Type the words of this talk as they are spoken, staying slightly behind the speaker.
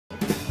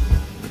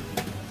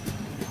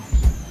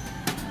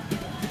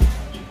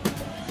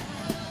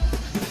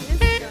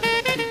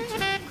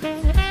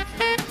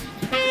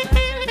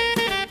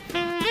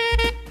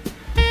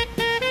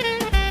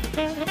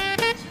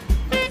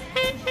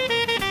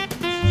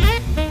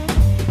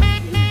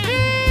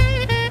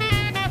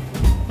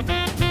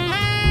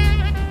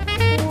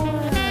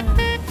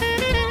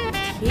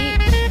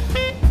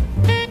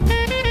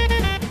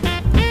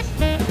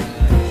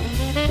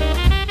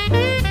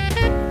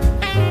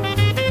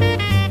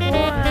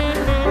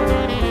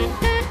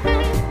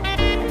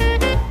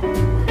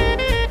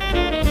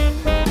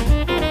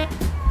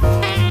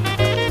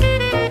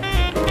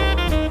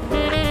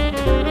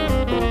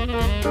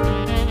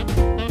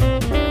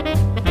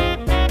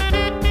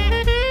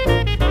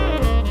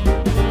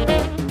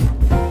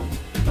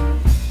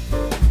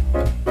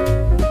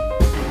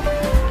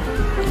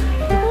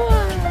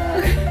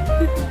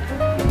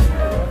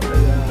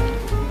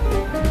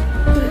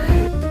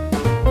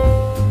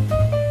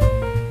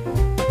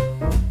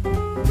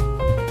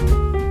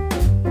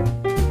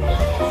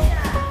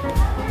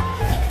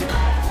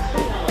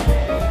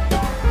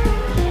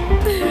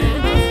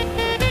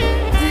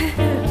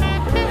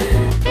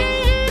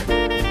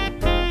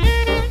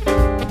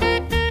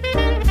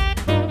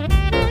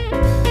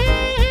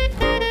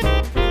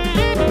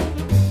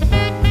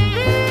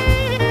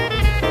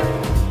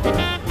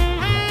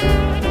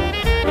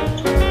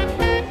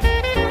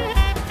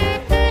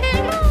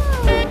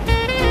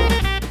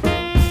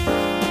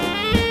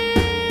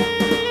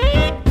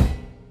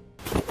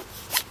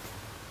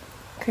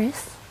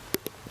Chris?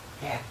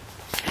 Yeah.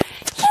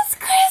 It's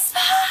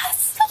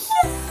Christmas!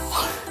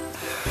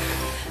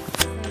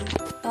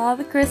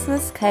 Father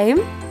Christmas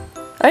came.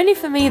 Only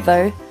for me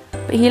though,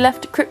 but he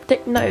left a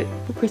cryptic note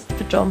for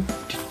Christopher John.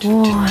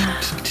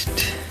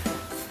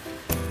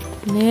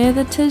 Near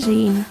the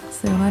tagine,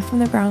 so high from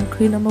the ground,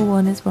 clue number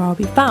 1 is where I'll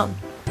be found.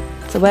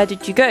 So where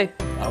did you go?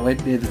 I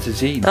went near the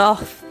tagine.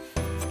 Oh,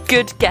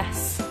 good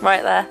guess,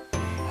 right there.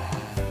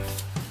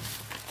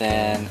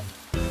 Then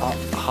up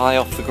high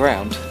off the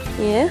ground,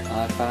 Yeah.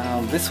 I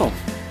found this one.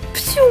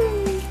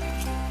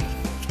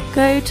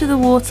 Go to the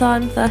water,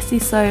 I'm thirsty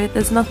so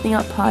there's nothing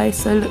up high,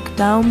 so look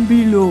down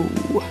below.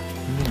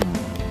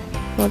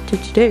 What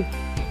did you do?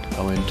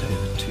 I went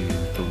over to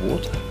the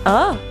water.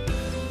 Ah,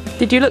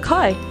 did you look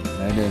high?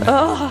 No.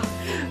 Oh,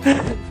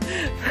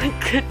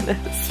 thank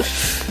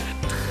goodness.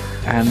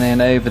 And then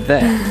over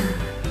there,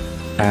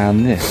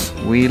 found this.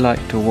 We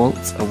like to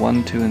waltz a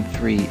 1, 2 and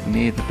 3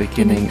 near the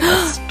beginning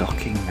a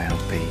stocking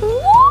they'll be.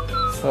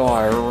 So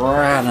I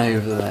ran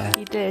over there.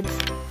 You did.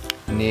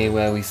 Near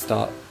where we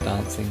start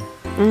dancing.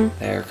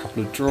 There are a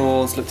couple of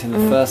drawers. Looked in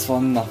the first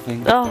one,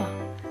 nothing. Oh.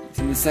 Looked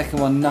in the second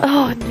one, nothing.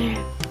 Oh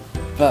no.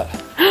 But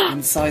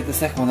inside the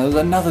second one there was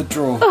another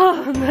drawer.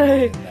 Oh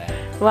no.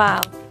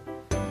 Wow.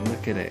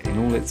 Look at it in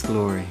all its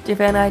glory. Do you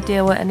have any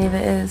idea what any of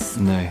it is?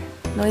 No.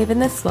 Not even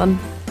this one.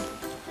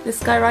 This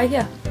guy right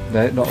here.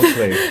 No, not a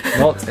clue.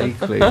 Not a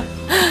clue.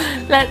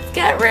 Let's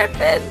get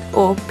ripping.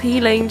 Or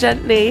peeling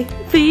gently.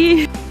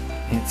 Pee.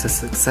 It's a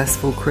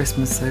successful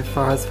Christmas so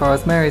far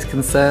as Mary's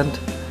concerned,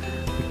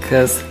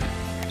 because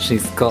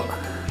she's got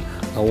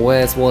a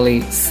Where's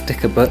Wally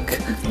sticker book.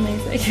 That's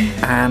amazing.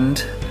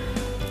 And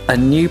a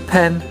new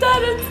pen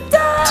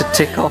Da-da-da! to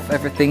tick off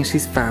everything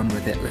she's found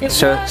with it. It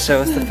Show works.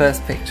 us the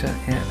first picture.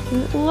 Yeah.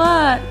 It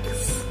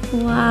works.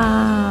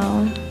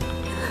 Wow.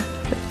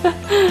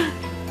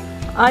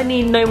 I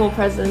need no more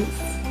presents.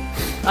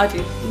 I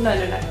do. No,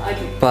 I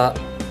do. But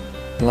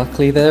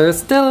luckily there are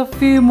still a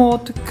few more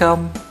to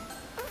come.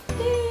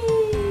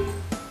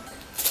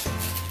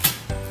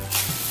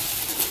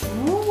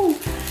 Ooh.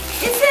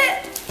 Is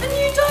it a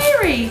new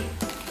diary?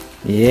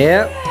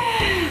 Yep.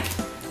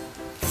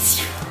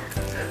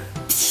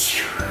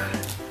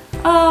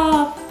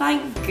 Oh,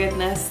 thank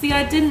goodness. See,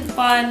 I didn't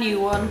buy a new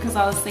one because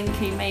I was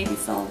thinking maybe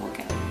someone will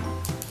get one.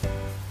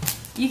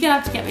 You're going to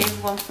have to get me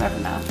one forever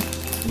now.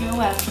 You're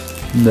aware?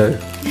 No.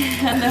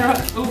 And they're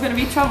all going to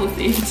be trouble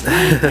themed.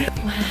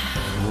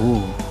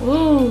 Ooh.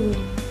 Ooh.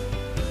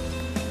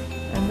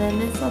 And then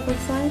this other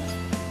side.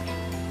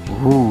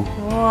 Ooh.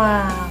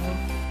 Wow.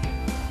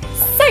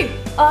 So,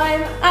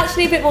 I'm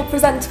actually a bit more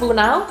presentable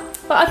now,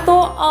 but I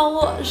thought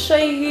I'll show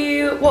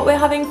you what we're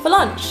having for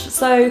lunch.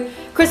 So,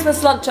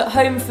 Christmas lunch at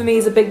home for me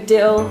is a big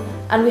deal,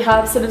 and we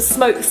have sort of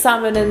smoked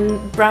salmon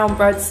and brown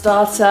bread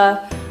starter.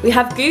 We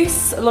have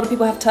goose, a lot of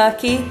people have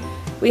turkey.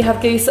 We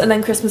have goose and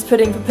then Christmas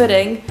pudding for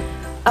pudding.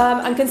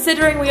 And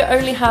considering we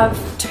only have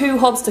 2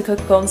 hobs to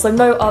cook on, so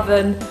no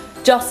oven,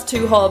 just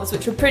 2 hobs,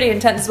 which are pretty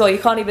intense as well. You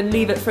can't even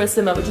leave it for a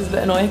simmer, which is a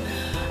bit annoying.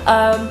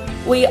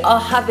 We are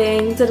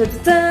having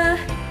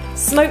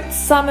smoked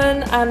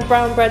salmon and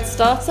brown bread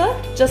starter,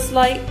 just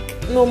like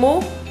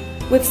normal,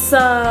 with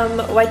some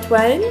white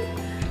wine.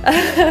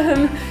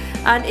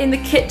 And in the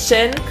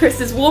kitchen, Chris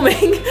is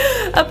warming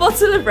a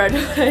bottle of red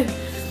wine.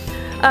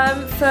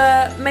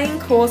 For main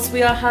course,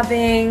 we are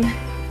having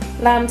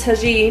lamb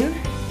tagine.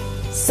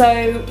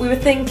 So we were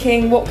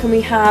thinking, what can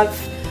we have?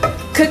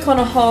 Cook on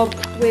a hob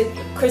with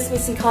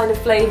Christmassy kind of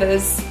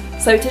flavours.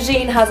 So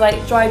tagine has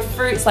like dried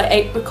fruits like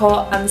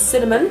apricot and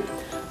cinnamon.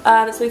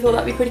 So we thought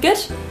that'd be pretty good.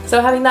 So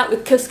we're having that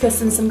with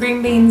couscous and some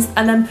green beans,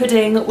 and then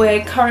pudding.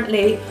 We're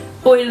currently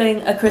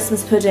boiling a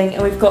Christmas pudding,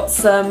 and we've got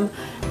some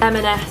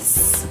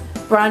M&S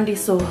brandy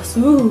sauce.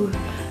 Ooh.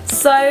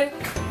 So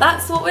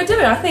that's what we're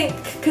doing. I think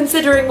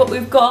considering what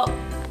we've got,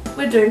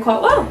 we're doing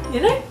quite well, you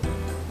know?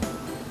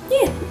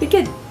 Yeah, it'd be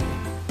good.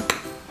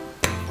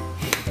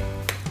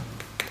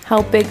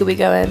 How big are we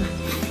going?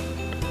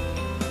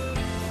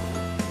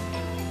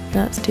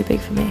 That's too big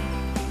for me.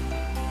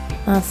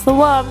 That's the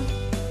one.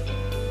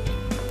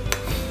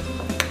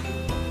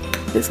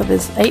 Looks like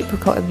there's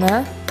apricot in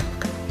there.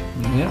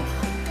 Yeah.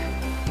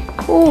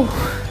 Oh,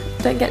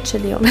 don't get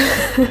chilli on.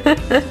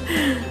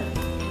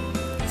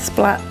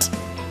 Splat.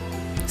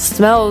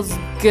 Smells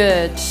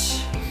good.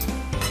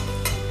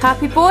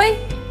 Happy boy?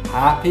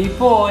 Happy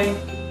boy.